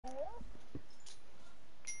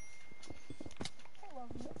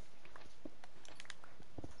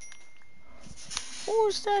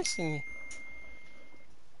who's texting me?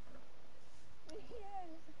 Yeah,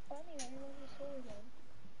 it's funny that you love the show again.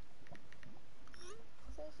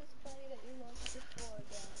 So it's just funny that you love the show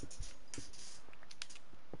again.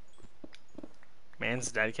 Man's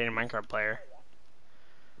a dedicated Minecraft player.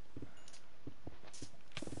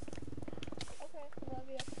 Okay, love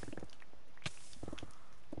you.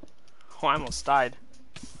 Oh, I almost died.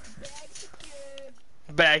 Bag secured.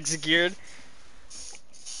 Bag secured.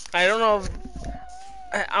 I don't know if...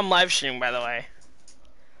 I'm live streaming, by the way.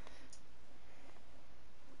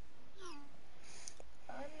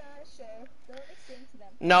 I'm not sure. Don't let me sing to them.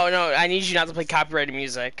 No, I need you not to play copyrighted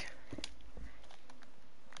music.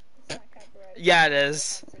 It's not copyrighted. Yeah, it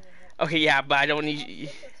is. I'm not singing it. Okay, yeah, but I don't need you.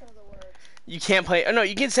 I'll some of the words. You can't play. Oh no,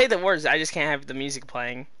 you can say the words. I just can't have the music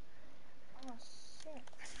playing. Oh shit.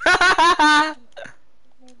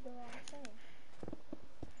 Made the wrong thing.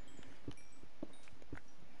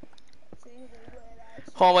 See the word I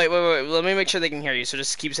Hold on, wait. Let me make sure they can hear you. So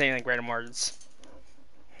just keep saying like random words.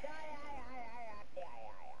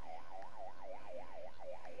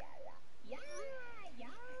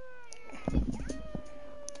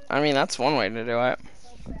 I mean, that's one way to do it.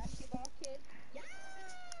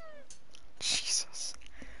 Jesus.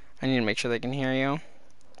 I need to make sure they can hear you.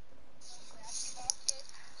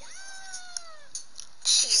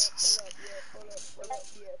 Jesus.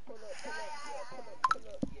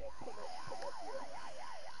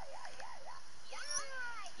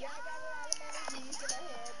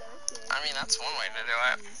 I mean, that's one way to do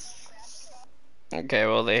it. Okay,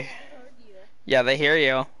 well, they... Yeah, they hear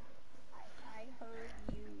you. I heard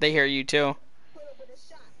you. They hear you, too. Put up with a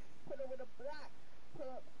shot. Put up with a block. Put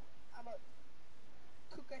up. I'm a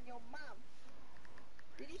cook on your mom.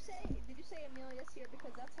 Did you say Amelia's here?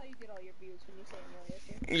 Because that's how you get all your views when you say Amelia's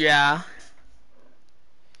here. Yeah.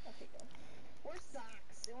 Okay, go. Where's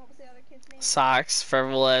Socks? And what was the other kid's name? Socks,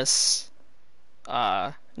 Frivolous,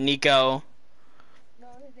 Nico, No,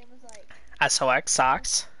 his name was like... SOX,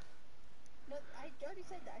 Socks, No, I already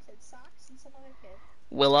said that. I said Socks and some other kid.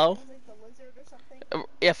 Willow. It was like the lizard or something.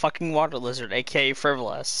 Yeah, fucking water lizard, aka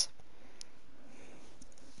Frivolous.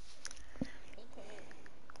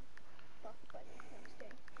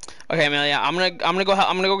 Okay, Amelia, I'm gonna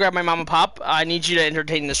go grab my mom and pop. I need you to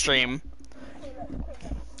entertain the stream. Is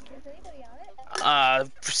anybody on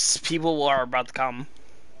it? People are about to come.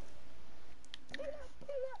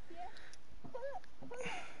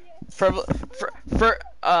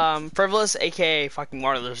 Frivolous, aka fucking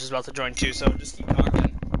water lizard, is about to join too. So just keep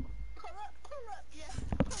talking.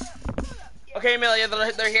 Okay, Amelia,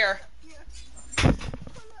 they're here.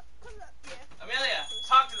 Amelia,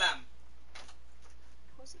 talk to them.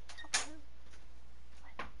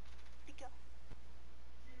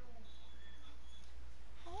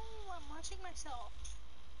 Oh, I'm watching myself.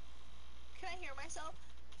 Can I hear myself?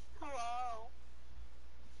 Hello.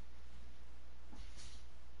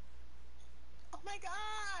 Oh my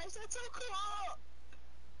gosh, that's so cool.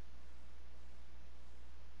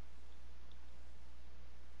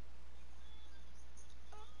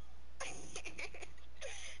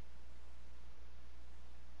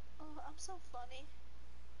 Oh, I'm so funny.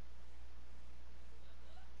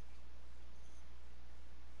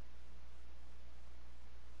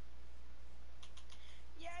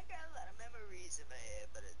 Yeah, I got a lot of memories in my head,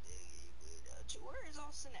 but I dig it without you. Where is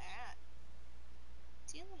Austin at?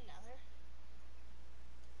 Is he in the nether?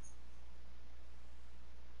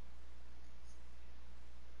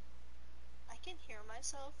 I can hear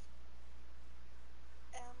myself,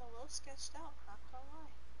 and I'm a little sketched out, not gonna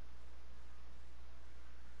lie.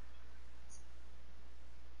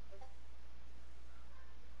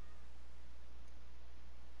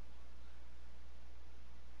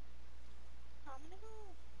 I'm gonna go.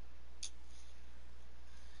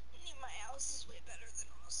 My house is way better than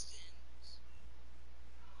Austin's.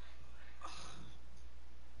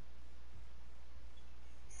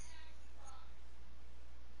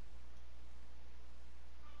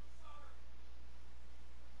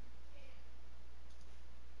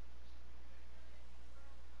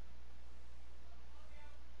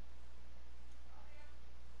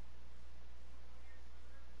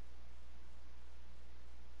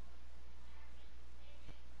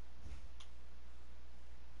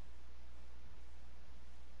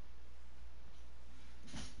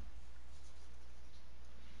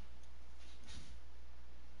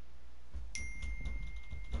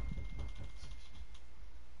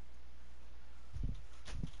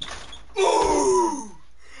 Ooh,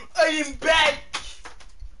 I am back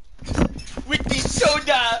with the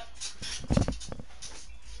soda.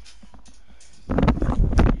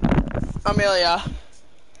 Amelia.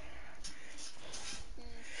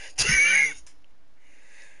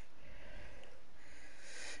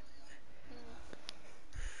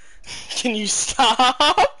 Can you stop?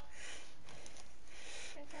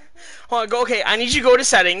 Hold on, go. Okay, I need you to go to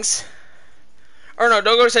settings. Or no,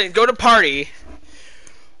 don't go to settings. Go to party.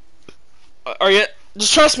 Are you?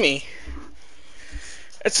 Just trust me.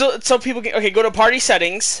 It's so people can. Okay, go to party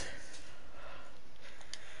settings.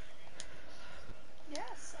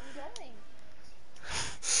 Yes, I'm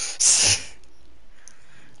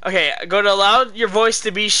going. Okay, go to allow your voice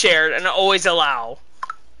to be shared and always allow.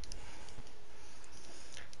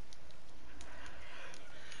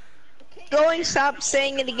 Going, stop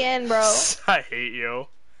saying it again, bro. I hate you.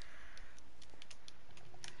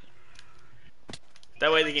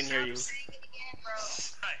 That way they can hear you.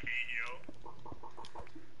 I hate you.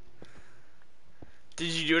 Did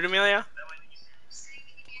you do it, Amelia?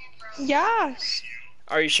 Yes.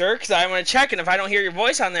 Are you sure? Because I'm going to check, and if I don't hear your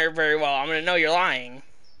voice on there very well, I'm going to know you're lying.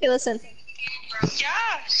 Hey, listen.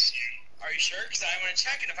 Yes! Are you sure? Because I'm going to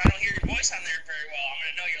check, and if I don't hear your voice on there very well, I'm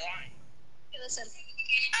going to know you're lying. Hey, listen.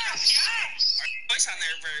 Yes! Voice on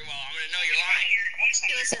there very well, I'm going to know you're lying.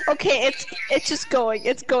 Hey, listen. Okay, it's just going.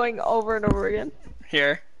 It's going over and over again.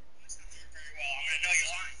 Here.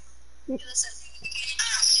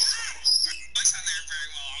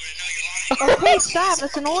 Okay, stop.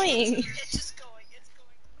 That's annoying.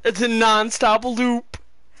 It's a non-stop loop.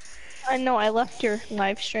 I know. I left your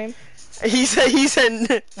live stream. He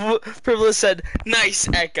said, Frivolous said, nice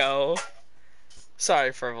echo.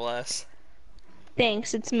 Sorry, Frivolous.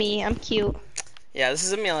 Thanks. It's me. I'm cute. Yeah, this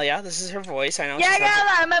is Amelia. This is her voice. I know. Yeah, I got a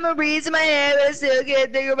lot of memories in my head, but I still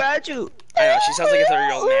can't think about you. I know. She sounds like a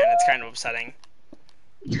 30-year-old man. It's kind of upsetting.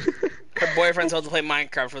 Her boyfriend's about to play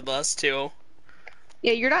Minecraft with us too.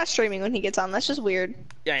 Yeah, you're not streaming when he gets on. That's just weird.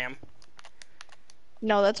 Yeah, I am.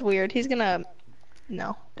 No, that's weird. He's gonna.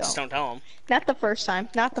 No, Just don't. don't tell him. Not the first time.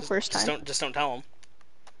 Not the first time. Just don't tell him.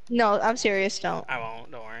 No, I'm serious. Don't. I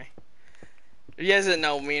won't. Don't worry. If you guys didn't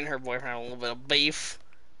know, me and her boyfriend have a little bit of beef.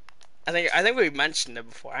 I think we mentioned it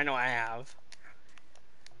before. I know I have.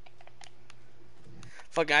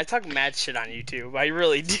 Fucking, I talk mad shit on YouTube. I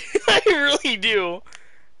really do. I really do.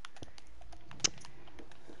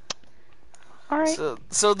 Alright.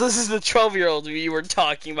 So this is the 12-year-old you were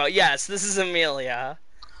talking about. Yes, this is Amelia.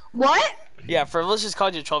 What? Yeah, Frivolous just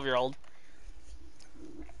called you a 12-year-old.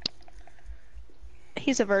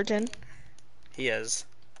 He's a virgin. He is.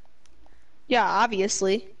 Yeah,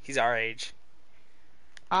 obviously. He's our age.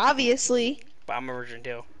 Obviously. But I'm a virgin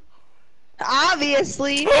too.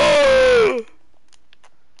 Obviously.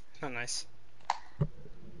 Not nice.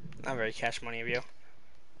 Not very cash money of you.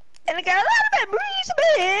 And I got a lot of memories in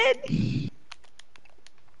my head.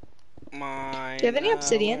 Do you have any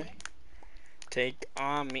obsidian? Take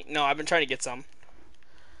on me. No, I've been trying to get some.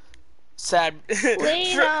 Sad.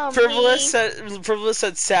 Lean on Frivolous me.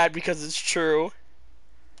 said sad because it's true.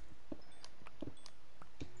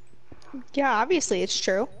 Yeah, obviously it's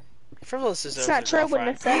true. Frivolous is It's not true. I wouldn't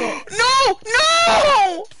have said it. No!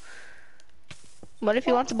 No! What if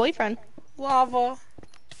he wants a boyfriend? Lava.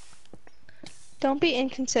 Don't be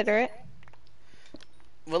inconsiderate.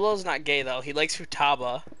 Willow's not gay though. He likes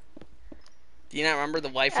Futaba. Do you not remember the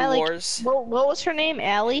waifu wars? What was her name?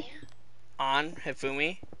 Allie? On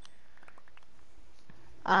Hifumi.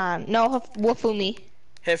 No, Wafumi.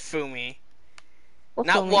 Hifumi. Wafumi.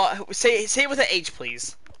 Not what? Say it with an H,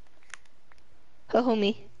 please.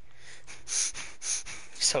 Wahumi.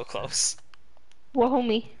 So close.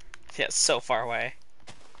 Wahumi. Yeah, so far away.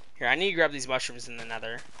 Here, I need to grab these mushrooms in the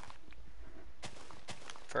nether.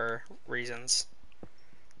 For reasons.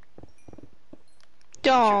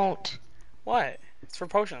 Don't. What? It's for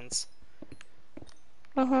potions.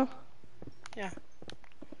 Uh-huh. Yeah.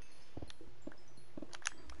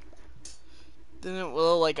 Didn't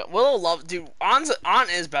Willow love, dude, Aunt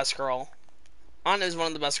is best girl. Aunt is one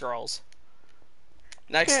of the best girls.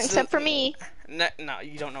 Next Except for me. No,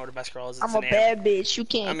 you don't know what a best girl is. It's I'm a bad bitch. You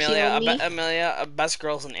can't kill me. Amelia, a best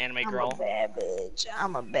girl's an anime girl. I'm a bad bitch.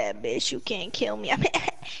 I'm a bad bitch. You can't kill me.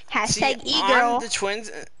 Hashtag See, e-girl. the twins,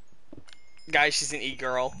 guys, she's an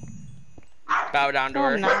e-girl. Bow down to No,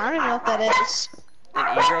 her. I'm not. I don't even know what that is.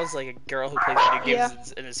 An e-girl's like a girl who plays video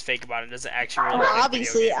games and is fake about it. Doesn't actually really. Well, play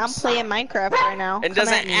obviously, video I'm games. playing Minecraft right now. And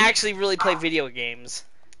doesn't actually really play video games.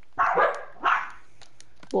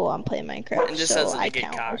 Well, I'm playing Minecraft, And just so says I get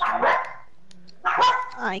count. cocked.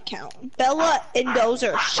 I count. Bella and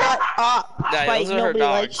Dozer, shut up. Yeah, Fight. those are her Nobody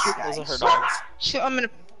dogs. likes you guys. Those are her dogs. Sure, I'm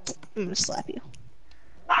gonna slap you.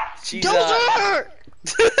 She's Dozer!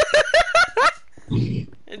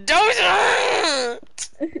 Dozer!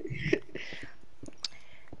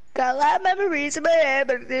 Got a lot of memories in my head,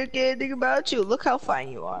 but I still can't think about you. Look how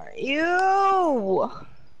fine you are. Ew!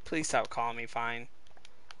 Please stop calling me fine.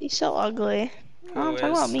 You're so ugly. Who I'm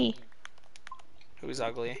talking is? about me. Who's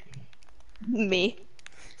ugly? Me.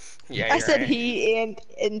 Yeah, I you're said right. he and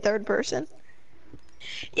in third person.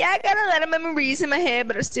 Yeah, I got a lot of memories in my head,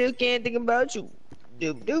 but I still can't think about you.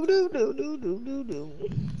 Do do do do do do do do.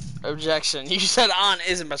 Objection. You said An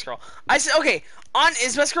isn't best girl. I said okay. An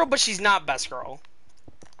is best girl, but she's not best girl.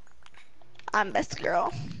 I'm best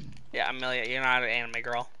girl. Yeah, Amelia, you're not an anime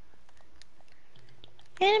girl.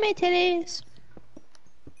 Anime titties.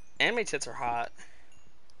 Anime tits are hot.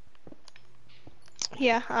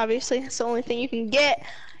 Yeah, obviously, it's the only thing you can get.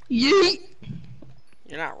 Yeet.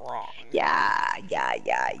 You're not wrong. Yeah, yeah,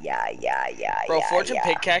 yeah, yeah, yeah, yeah, Bro, yeah, fortune yeah.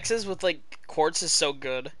 pickaxes with like quartz is so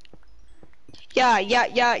good. Yeah, yeah,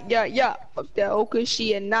 yeah, yeah, yeah. Fuck that okay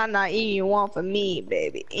shit and not you want for me,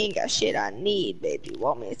 baby. Ain't got shit I need, baby.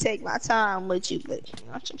 Want me to take my time with you, but you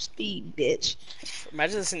want some speed, bitch.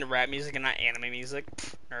 Imagine listening to rap music and not anime music.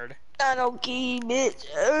 Pff, nerd. Not okay, bitch.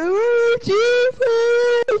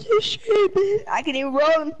 I can even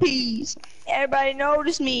roll in peace. Everybody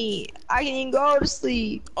notice me. I can even go to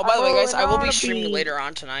sleep. Oh, by I'm the way, guys, rolling I will on be a streaming beat. later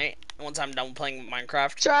on tonight once I'm done playing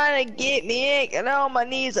Minecraft. Trying to get me in, get on my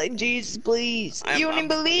knees like Jesus, please. I'm You don't even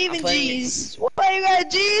believe I'm in playing Jesus. Why you got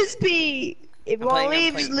Jesus be? If you wanna I'm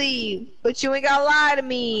leave, just playing. leave. But you ain't gotta lie to Are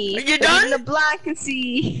me. you 'Cause done? even the blind can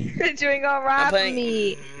see that you ain't gonna I'm ride for playing.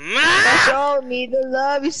 me. Now Ah! show me the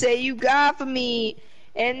love you say you got for me.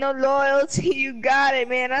 And the loyalty you got it,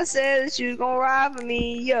 man. I said that you was gonna ride for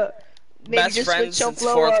me, yeah. Maybe Best just friends switch your since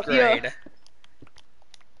flow fourth up, yeah. grade.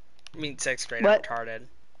 I mean sixth grade. I'm What? retarded.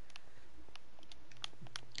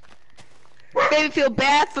 Baby feel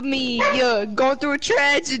bad for me, yeah. Going through a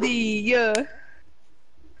tragedy, yeah.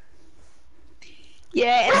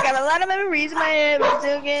 Yeah, and I got a lot of memories in my head, but I'm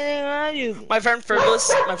still getting on you. My friend Frivolous,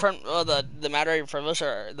 my friend, the moderator Frivolous,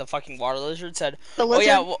 or the fucking water lizard said, The "Oh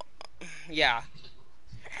yeah, lizard? well, yeah."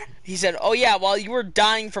 He said, "Oh yeah, while you were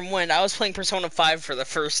dying from wind, I was playing Persona 5 for the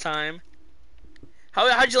first time."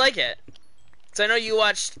 How'd you like it? So I know you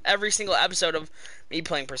watched every single episode of me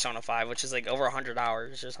playing Persona 5, which is like over 100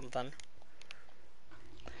 hours or something.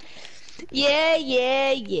 Yeah,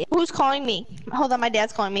 yeah, yeah. Who's calling me? Hold on, my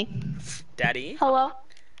dad's calling me. Daddy, Hello?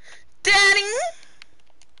 Daddy.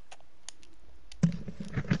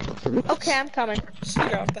 Okay, I'm coming. She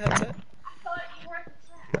got off the headset.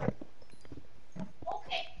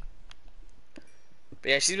 But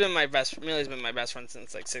yeah, Amelia's been my best friend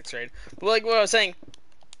since like sixth grade. But like what I was saying,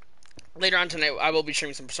 later on tonight I will be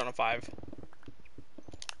streaming some Persona 5.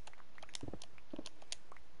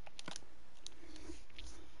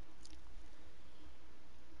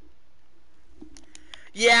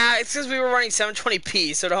 Yeah, it's because we were running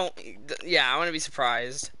 720p, so don't. Yeah, I want to be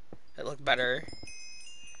surprised. It looked better.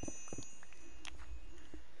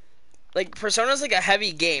 Like, Persona's like a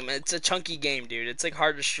heavy game. It's a chunky game, dude. It's like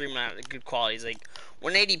hard to stream at good quality. It's like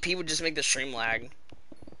 180p would just make the stream lag.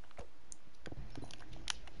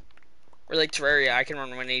 Or like Terraria, I can run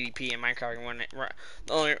 180p and Minecraft can run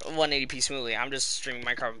only 180p smoothly. I'm just streaming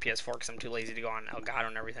Minecraft on PS4 because I'm too lazy to go on Elgato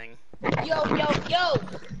and everything. Yo, yo, yo!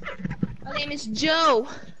 My name is Joe.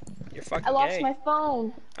 You're fucking I lost gay. my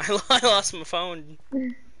phone. I lost my phone.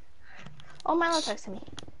 Oh, Milo texted me.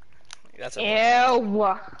 That's a Ew.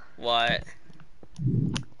 what?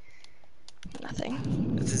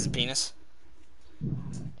 Nothing. Is this his penis?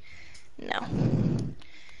 No.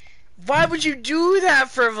 Why would you do that,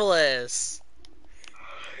 Frivolous?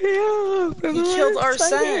 Yeah, He killed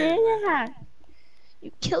Arsene. Yeah.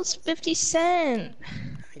 You killed 50 Cent.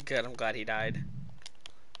 Good, I'm glad he died.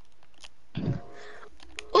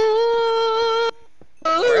 Ooh.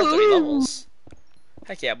 We're at 30 levels.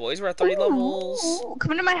 Heck yeah, boys, we're at 30 levels. Ooh.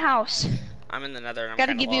 Come into my house. I'm in the nether and I'm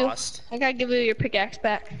Gotta kind of give lost. I gotta give you your pickaxe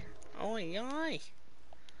back. Oh, yay.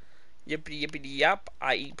 Yippity yippity yap,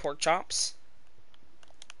 I eat pork chops.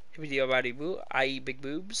 Hippity yobbity boo, I eat big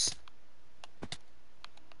boobs.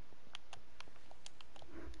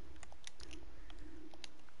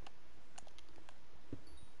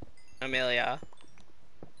 Amelia,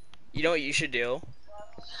 you know what you should do?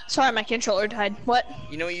 Sorry, my controller died. What?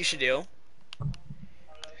 You know what you should do?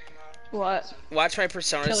 What? Watch my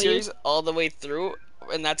Persona Kill you? series all the way through,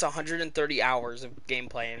 and that's 130 hours of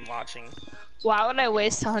gameplay and watching. Why would I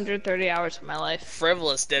waste 130 hours of my life?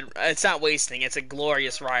 Frivolous did. It's not wasting. It's a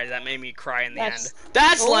glorious ride that made me cry in the That's- end.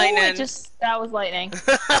 That's Oh, lightning. that was lightning.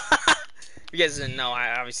 You guys didn't know.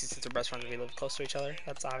 I obviously, since we're best friends, we live close to each other.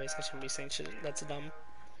 That's obvious. I shouldn't be saying shit. That's dumb.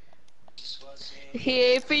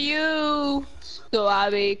 Here for you, so I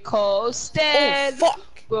be coasted. Oh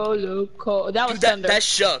fuck! Roller coaster. That was Dude, thunder. that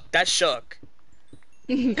shook. That shook.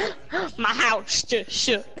 My house just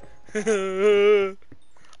shook.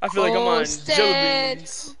 I feel like I'm on jelly Coasted,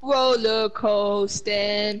 beans. roller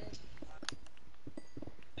coasting.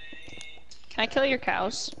 Can I kill your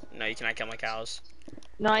cows? No, you cannot kill my cows.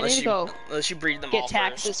 No, I need to go Unless you breed them get all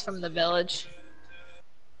taxes first. from the village.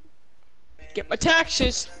 Get my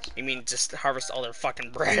taxes. You mean just harvest all their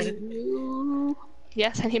fucking bread? Ooh.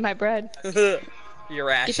 Yes, I need my bread. Your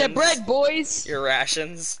rations. Get that bread, boys. Your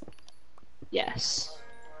rations. Yes.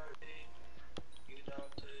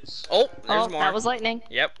 Oh, there's more. That was lightning.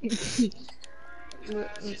 Yep.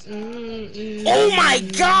 Oh my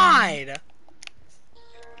god!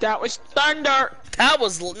 That was thunder. That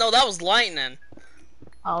was lightning.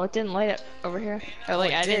 Oh, it didn't light up over here. Oh,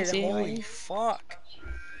 like, I didn't see Holy anything. fuck.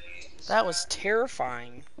 That was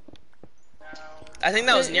terrifying. I think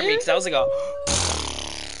that was near me because that was like a...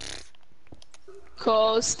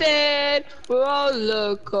 Coasting,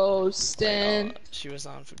 roller coasting. She was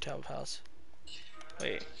on Food Tab House.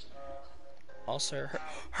 Wait. Also,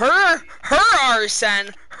 her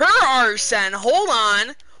arson.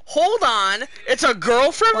 Hold on. It's a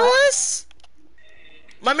girl frivolous?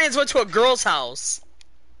 My man's went to a girl's house.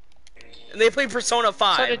 And they played Persona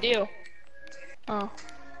 5. So did you. Oh.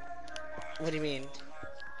 What do you mean?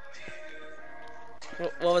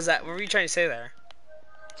 What was that? What were you trying to say there?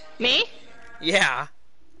 Me? Yeah.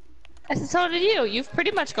 I said, so did you. You've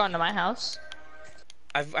pretty much gone to my house.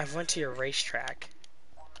 I've went to your racetrack.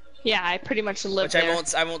 Yeah, I pretty much live Which there.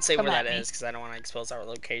 I won't say Come where at that me. is because I don't want to expose our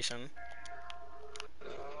location.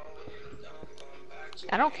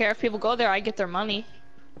 I don't care if people go there. I get their money.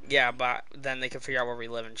 Yeah, but then they can figure out where we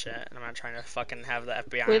live and shit. And I'm not trying to fucking have the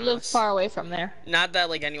FBI We on live us. far away from there. Not that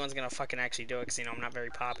like anyone's gonna fucking actually do it because you know I'm not very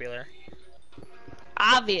popular.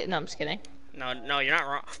 Obvious. No, I'm just kidding. No, you're not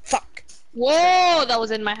wrong. Fuck. Whoa, that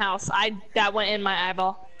was in my house. That went in my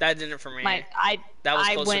eyeball. That did it for me. That was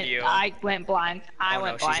I closer went, to you. I went blind. I Oh,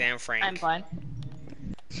 went no, blind. she's Anne Frank. I'm blind.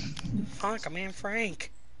 Fuck, I'm Anne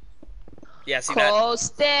Frank. Yeah, see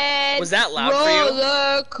Coasted. that? Was that loud for you?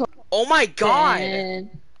 Oh my god!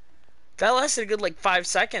 That lasted a good like 5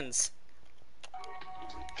 seconds.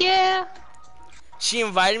 Yeah. She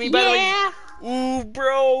invited me by the way. Ooh,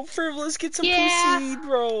 bro, Frivolous, get some pussy,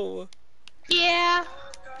 bro. Yeah.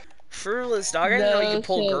 Frivolous, dog, I didn't know you could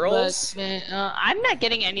pull girls. I'm not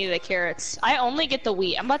getting any of the carrots. I only get the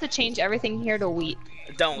wheat. I'm about to change everything here to wheat.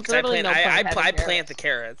 Don't, because I plant the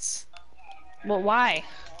carrots. Well, why?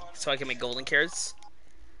 So I can make golden carrots.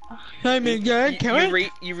 I mean,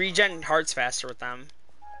 You regen hearts faster with them.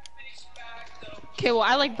 Okay, well,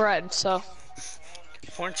 I like bread, so.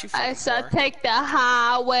 Why aren't you I said fucking take the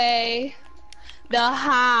highway. The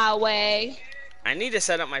highway. I need to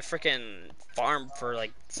set up my freaking farm for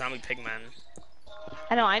like zombie pigmen.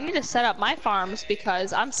 I know, I need to set up my farms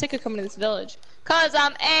because I'm sick of coming to this village. Cause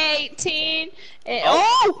I'm 18 and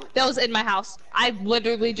oh, that was in my house. I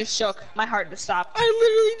literally just shook. My heart just stopped. I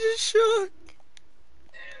literally just shook.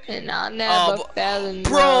 And I never fell in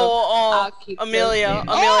bro, love. Amelia.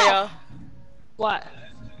 What?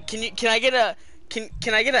 Can I get a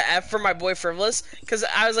an F for my boy Frivolous? Cause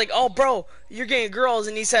I was like, oh bro, you're getting girls,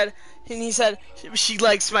 and he said she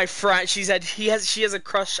likes my friend. She said she has a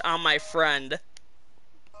crush on my friend.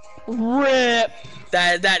 Rip.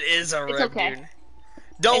 That is a rip, okay. dude.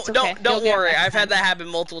 Don't worry. I've had that happen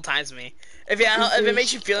multiple times to me. If it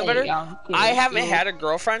makes you feel better, I haven't had a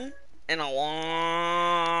girlfriend in a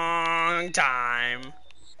long time.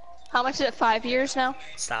 How much is it? 5 years now?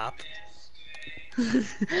 Stop.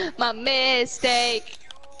 My mistake.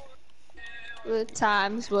 The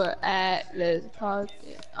times were at the park.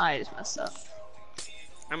 I just messed up.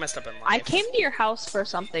 I messed up in life. I came to your house for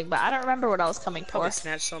something, but I don't remember what I was coming Probably for.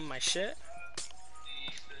 snatched some of my shit.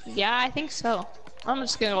 Yeah, I think so. I'm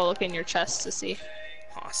just gonna go look in your chest to see.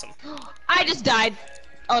 Awesome. I just died.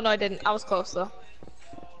 Oh no, I didn't. I was close though.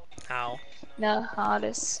 How? No,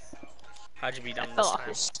 hardest. How'd you be done I this fell off time?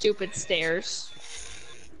 your stupid stairs.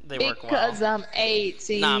 They work well. Because I'm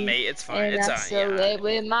 18. Nah, mate, it's fine. It's I still live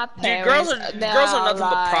with my Dude, parents. girls are nothing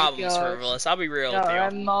but problems for Frivolous. I'll be real with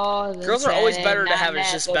you. Girls are always better to have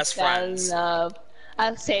as just best friends. Love.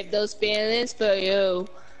 I saved those feelings for you.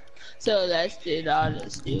 So let's do all the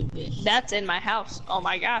stupid. That's in my house. Oh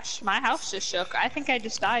my gosh, my house just shook. I think I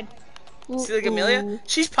just died. See, like Amelia,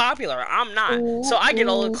 she's popular. I'm not, so I get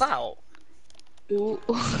all the clout. You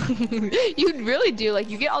really do. Like,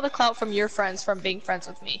 you get all the clout from your friends from being friends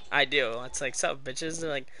with me. I do. It's like, sup, bitches? They're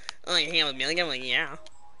like, oh, you hang out with Amelia? I'm like, yeah.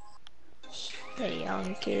 Hey, I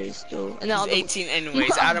don't care, still. He's 18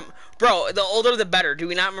 anyways. Adam, bro, the older the better. Do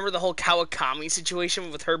we not remember the whole Kawakami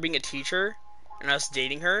situation with her being a teacher and us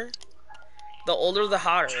dating her? The older the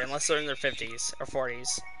hotter, unless they're in their 50s or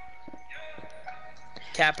 40s.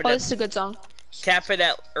 Cap it this is a good song. Cap it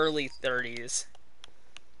at early 30s.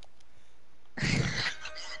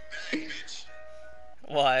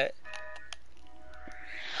 What?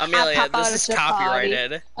 I Amelia, pop this out is at your party.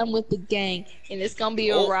 copyrighted. I'm with the gang, and it's gonna be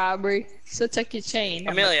a Oh, robbery. So tuck your chain.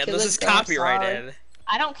 I'm a Amelia, this killer is girl. I'm sorry. copyrighted.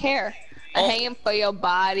 I don't care. I'm Oh, hanging for your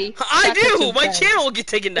body. I Back at do! your My bank. channel will get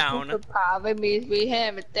taken Looking down. for private means we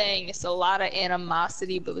have a thing. It's a lot of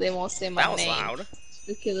animosity, but they won't say my That was name. loud.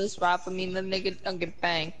 The killers rob for me, the nigga don't get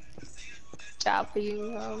banged. Job for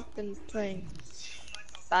you, in the train.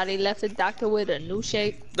 Body left the doctor with a new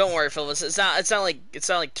shape. Don't worry, Phyllis. It's not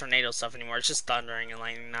like tornado stuff anymore. It's just thundering and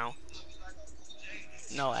lightning now.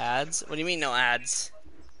 No ads? What do you mean no ads?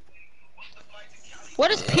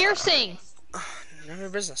 What is piercing? None of your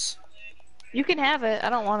business. You can have it. I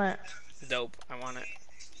don't want it. Dope. I want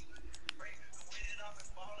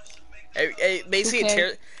it. Basically,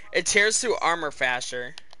 Okay. it tears through armor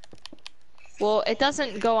faster. Well, it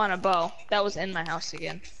doesn't go on a bow. That was in my house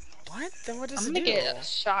again. What? Then what does I'm it gonna do? get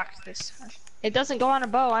shocked this time. It doesn't go on a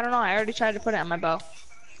bow. I don't know. I already tried to put it on my bow.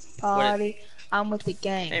 Party. I'm with the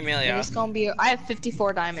gang. Hey, And Amelia. it's gonna be. I have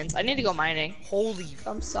 54 diamonds. I need to go mining. Holy.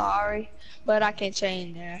 I'm sorry, but I can't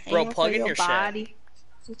change there. Bro, Aiming plug for in your shit. body.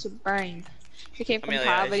 It's your brain. We came from Amelia,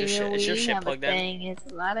 poverty is your and we shit have a plugged in? thing. It's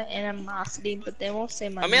a lot of animosity, but they won't say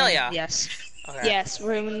my Amelia. name. Yes. Okay. Yes,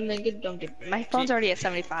 we're in the good. Don't get. My phone's already at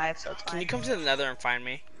 75, so it's Can fine. you come to the Nether and find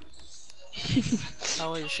me?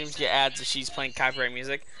 I'll streams get ads if she's playing copyright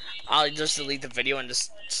music. I'll just delete the video and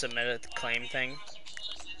just submit it to claim thing.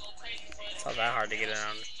 It's not that hard to get it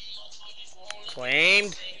on.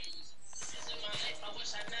 Claimed.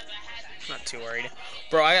 I'm not too worried.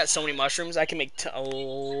 Bro, I got so many mushrooms. I can make.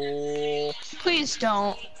 Oh. Please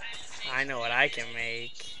don't. I know what I can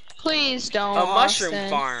make. Please don't. A mushroom Austin.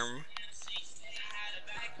 farm.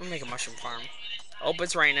 I'm gonna make a mushroom farm. Oh,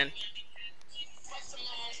 it's raining.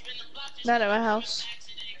 Not at my house.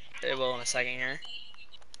 It will in a second here.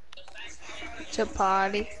 To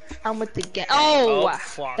party. I'm with the gang. Oh, Oh,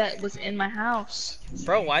 fuck. that was in my house.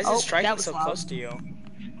 Bro, why is it Oh, striking that was so loud. close to you?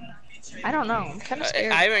 I don't know. I'm kind of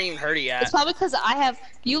scared. I haven't even heard it yet. It's probably because I have.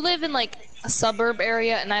 You live in like a suburb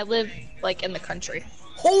area, and I live like in the country.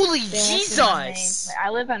 Holy They won't say my name. Jesus! I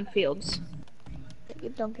live on fields. You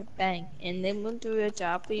don't get banged, and they will do a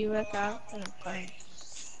job for you. Like out and bang.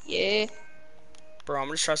 Yeah. Bro, I'm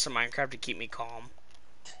gonna trust in Minecraft to keep me calm.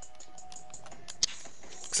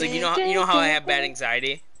 So you know how I have bad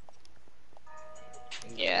anxiety?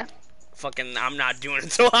 Yeah. Fucking, I'm not doing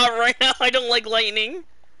it so hot right now. I don't like lightning.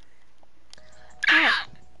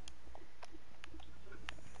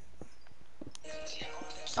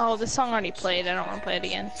 Oh, this song already played. I don't want to play it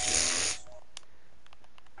again.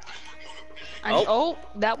 Oh.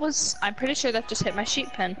 That was. I'm pretty sure that just hit my sheep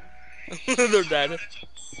pen. They're dead.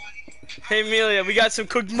 Hey Amelia, we got some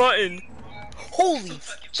cooked mutton. Holy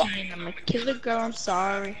fuck. I'm a killer girl. I'm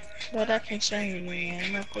sorry, but I can show you,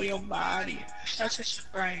 man. I'm for your body. That's a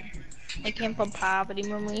spring. I came from poverty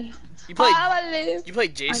when we. You played Poverty.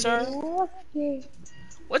 J-Star?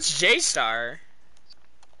 What's J-Star?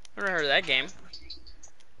 I never heard of that game.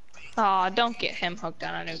 Aw, don't get him hooked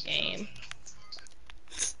on a new game.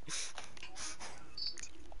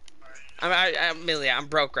 Amelia, I'm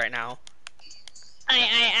broke right now.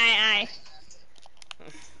 I.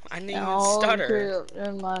 I didn't even stutter.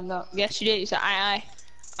 No. Yes, you did. You said I.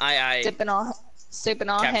 I. Sipping on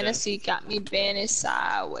Captain. Hennessy got me bending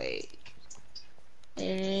sideways.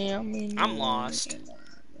 I'm lost.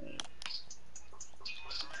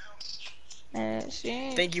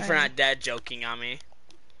 Thank you for not dad joking on me.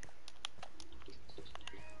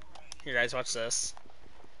 Here, guys, watch this.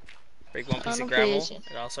 Break one piece of gravel.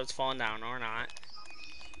 It all starts falling down, or not.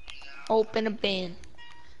 Open a bin.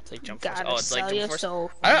 It's like jump force. Gotta Oh, it's like sell jump your force.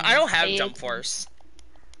 soul. I don't have Hey, jump force.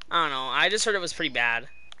 I don't know. I just heard it was pretty bad.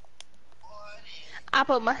 I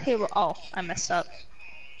put my hero. Oh, I messed up.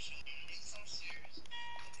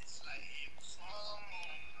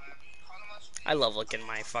 I love looking at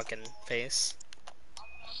my fucking face.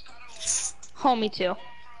 Oh, me too.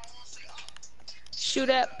 Shoot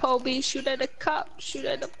at Poby, shoot at a cop, shoot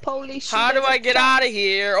at the police. How do I get out of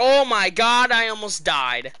here? Oh my god, I almost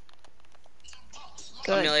died.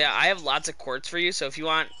 Good. Amelia, I have lots of quartz for you, so if you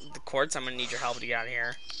want the quartz, I'm gonna need your help to get out of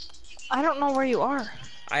here. I don't know where you are.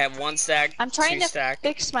 I have 1 stack, I'm trying 2 to stack,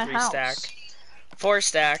 fix my 3 house. stack, 4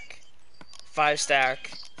 stack, 5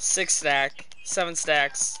 stack, 6 stack, 7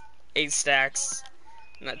 stacks, 8 stacks,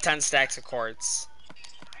 10 stacks of quartz.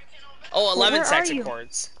 Oh, 11 where stacks are of you?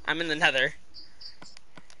 quartz. I'm in the nether.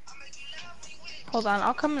 Hold on,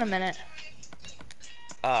 I'll come in a minute.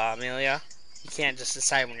 Amelia, you can't just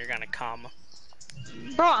decide when you're gonna come.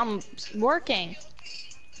 Bro, I'm working.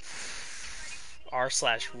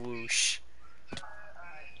 r/whoosh.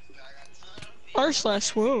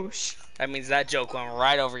 R/whoosh. That means that joke went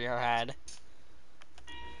right over your head.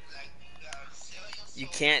 You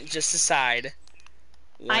can't just decide.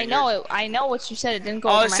 I know it. I know what you said. It didn't go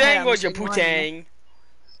Oh, over my head. I'm saying just your ignoring you. putang.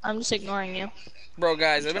 I'm just ignoring you. Bro,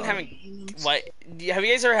 guys, I've been having white. Have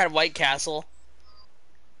you guys ever had White Castle?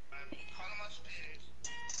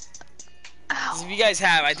 If you guys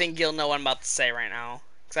have, I think you'll know what I'm about to say right now.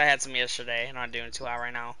 Because I had some yesterday, and I'm doing 2 out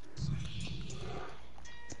right now.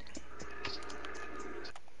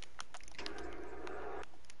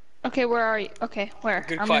 Okay, where are you? Okay, where?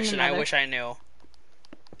 Good I'm question. in I another. wish I knew.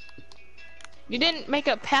 You didn't make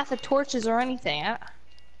a path of torches or anything.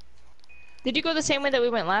 Did you go the same way that we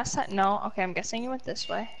went last time? No? Okay, I'm guessing you went this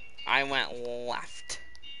way. I went left.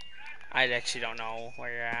 I actually don't know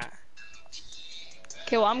where you're at.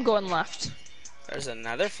 Okay, well, I'm going left. There's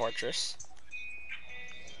another fortress.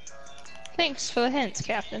 Thanks for the hints,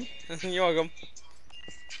 Captain. You're welcome.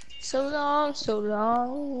 So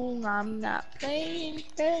long, I'm not playing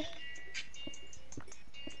fair.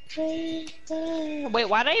 Wait,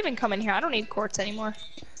 why did I even come in here? I don't need quartz anymore.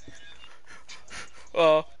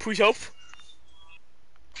 Please help.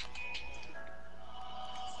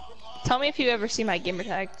 Tell me if you ever see my gamer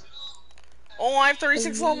tag. Oh, I have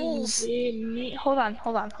 36 levels. Hold on.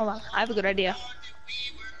 I have a good idea.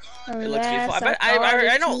 It looks beautiful.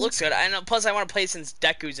 I know it looks good. I know. Plus, I want to play since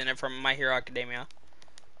Deku's in it from My Hero Academia.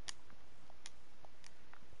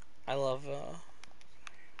 I love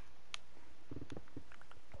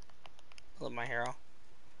My Hero.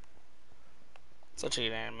 Such a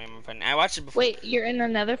good anime, in my opinion. I watched it before. Wait, you're in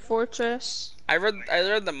another fortress? I read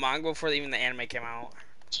the manga before even the anime came out.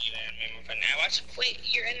 I watched it. Wait,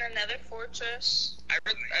 you're in another fortress? I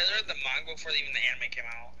read the manga before even the anime came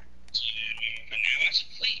out.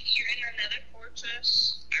 Wait, you're in another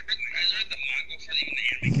fortress? I read the manga before even the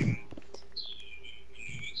anime came out.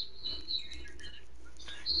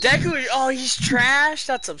 Deku, oh, he's trash.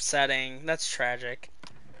 That's upsetting. That's tragic.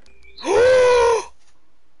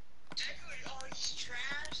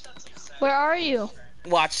 Where are you?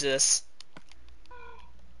 Watch this.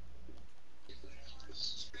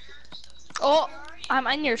 Oh, I'm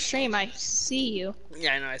on your stream. I see you.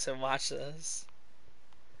 Yeah, I know. I said watch this.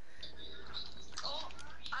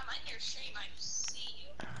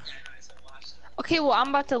 Okay, well, I'm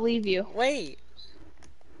about to leave you. Wait.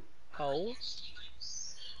 Oh.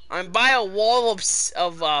 I'm by a wall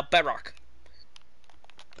of bedrock.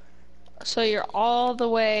 So you're all the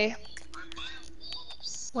way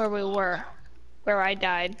where we were, where I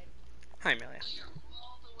died. Hi, Amelia.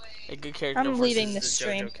 A good character. I'm leaving versus the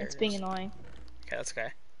the stream. JoJo It's being characters. annoying. Okay, that's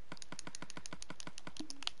okay.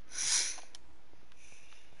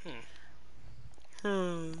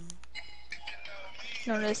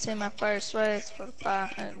 No, this is my first race for the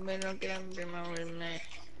five, and we don't get to be my roommate.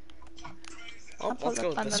 Oh, let's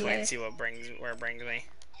go this way and see where it brings me.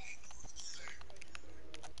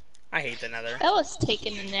 I hate the Nether. Bella's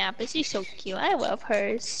taking a nap. Is she so cute? I love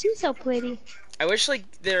her. She's so pretty. I wish like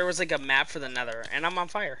there was like a map for the Nether, and I'm on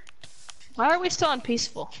fire. Why are we still on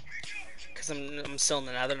peaceful? Cause I'm still in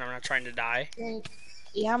the Nether and I'm not trying to die.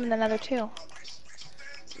 Yeah, I'm in the Nether too.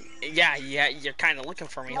 Yeah, you're kind of looking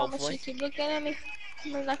for me, hopefully. She keep looking at me.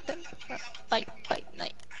 I'm like,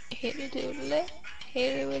 night. Hit it to the left,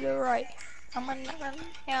 hit it with the right. I'm gonna run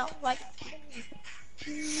out like.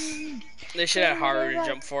 They should have harder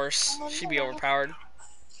jump force. She'd be overpowered.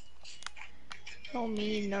 Oh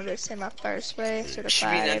me, notice in my first race.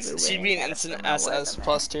 She'd be an instant SS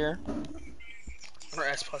plus tier. Or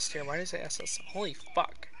S plus tier. Why did I say SS? Holy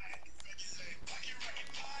fuck.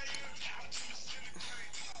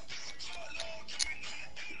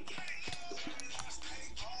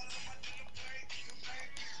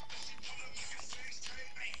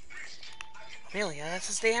 Amelia,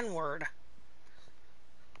 that's the N word.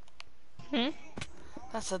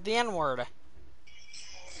 That's the N word.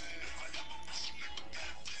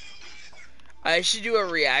 I should do a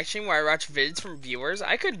reaction where I watch vids from viewers.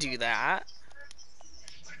 I could do that.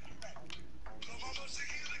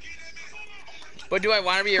 But do I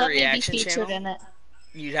want to be a reaction channel? In it.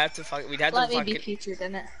 You'd have to fuck. We'd have Let to me be fucking. featured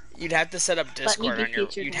in it. You'd have to set up Discord on your.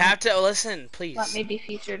 You'd in have it. to listen, please. Let me be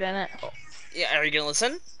featured in it. Oh, yeah, are you gonna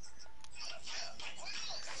listen?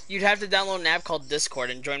 You'd have to download an app called Discord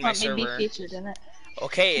and join my server. Let me be featured in it.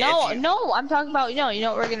 Okay. No, I'm talking about, you know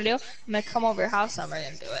what we're gonna do? I'm gonna come over your house and we're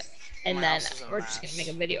gonna do it. And then we're just gonna make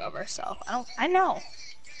a video of ourselves. I know.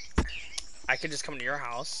 I could just come to your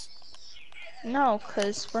house. No,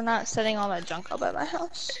 cause we're not setting all that junk up at my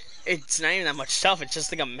house. It's not even that much stuff, it's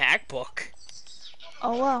just like a MacBook.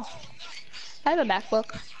 Oh well. I have a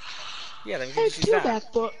MacBook. Yeah, then we I can have just two use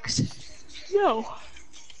that. MacBooks. No.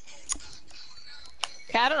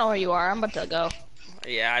 Okay, I don't know where you are. I'm about to go.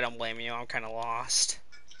 Yeah, I don't blame you. I'm kind of lost.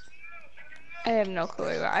 I have no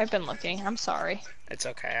clue. I've been looking. I'm sorry. It's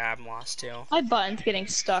okay. I'm lost too. My button's getting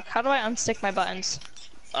stuck. How do I unstick my buttons?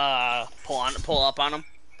 Pull up on them.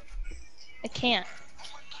 I can't.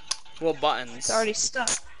 What It's buttons? already stuck.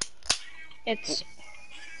 It's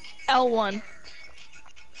L1.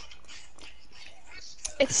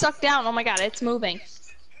 It's stuck down. Oh my god, it's moving.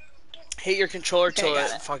 Hit your controller Okay, till I it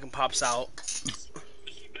got it. fucking pops out.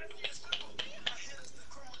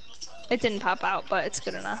 It didn't pop out, but it's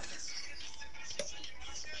good enough.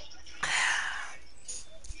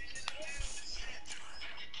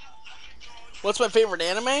 What's my favorite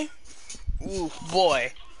anime? Ooh,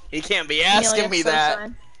 boy. You can't be asking me that.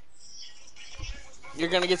 Sunshine. You're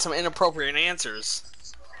gonna get some inappropriate answers.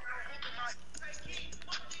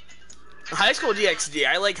 High School DxD.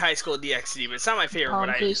 I like High School DxD, but it's not my favorite.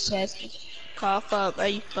 But Cough up, are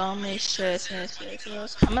you me?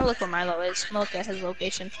 I'm gonna look where Milo is. I'm gonna look at his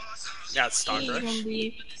location. Yeah, it's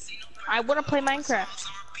Stalkerish. I wanna play Minecraft.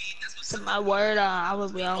 To my word, I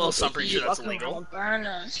would be on Well, with so I'm pretty sure that's illegal.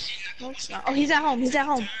 Burners. No, it's not. Oh, he's at home. He's at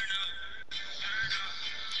home.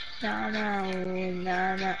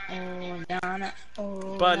 Banana.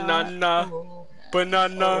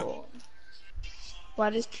 Banana.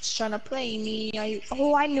 What is trying to play me?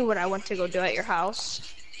 Oh, I knew what I went to go do at your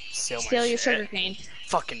house. Steal your sugarcane.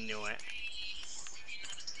 Fucking knew it.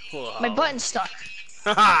 Whoa. My button's stuck.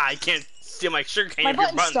 Haha, I can't steal my sugarcane. My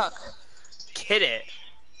button's stuck. Hit it.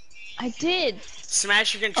 I did.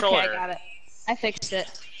 Smash your controller. Okay, I got it. I fixed it.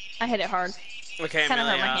 I hit it hard. Okay, Kinda hurt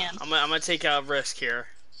my Amelia. hand. I'm gonna take a risk here.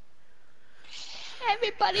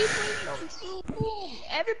 Everybody don't shoot.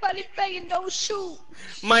 Everybody begging don't shoot.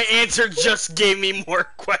 My answer just gave me more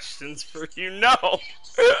questions for you. No.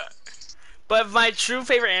 But my true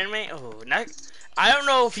favorite anime. Oh, I don't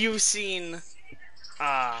know if you've seen.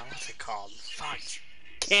 What's it called? Fuck.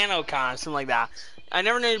 Kanokon, something like that. I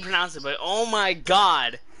never knew how to pronounce it, but oh my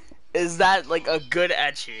god, is that like a good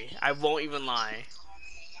ecchi? I won't even lie.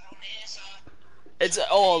 It's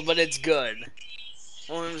old, but it's good.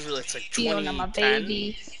 Well, it was really, it's like 2010. My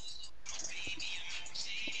baby.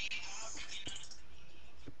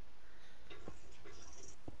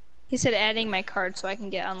 He said adding my card so I can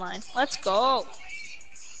get online. Let's go.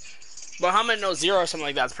 Muhammad No Zero or something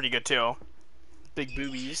like that's pretty good too. Big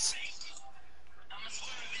boobies.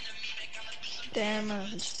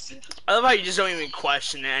 Damage. I love how you just don't even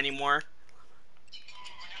question it anymore.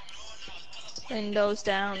 Windows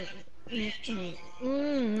down. What's your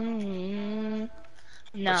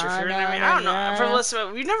favorite anime? I don't know. For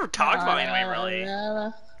Melissa, we've never talked about anime really.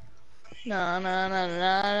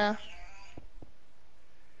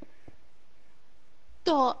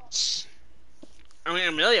 Thoughts. I mean,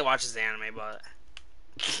 Amelia watches the anime, but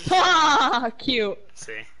cute.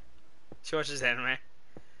 see, she watches anime.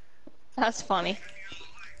 That's funny.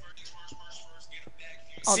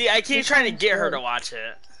 See, I keep trying to get her to watch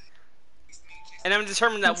it, and I'm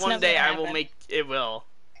determined that one day I will make it will.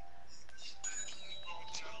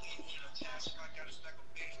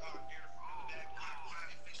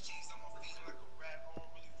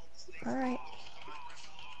 All right.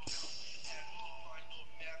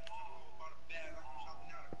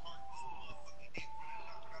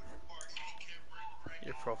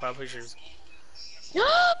 Your profile pictures.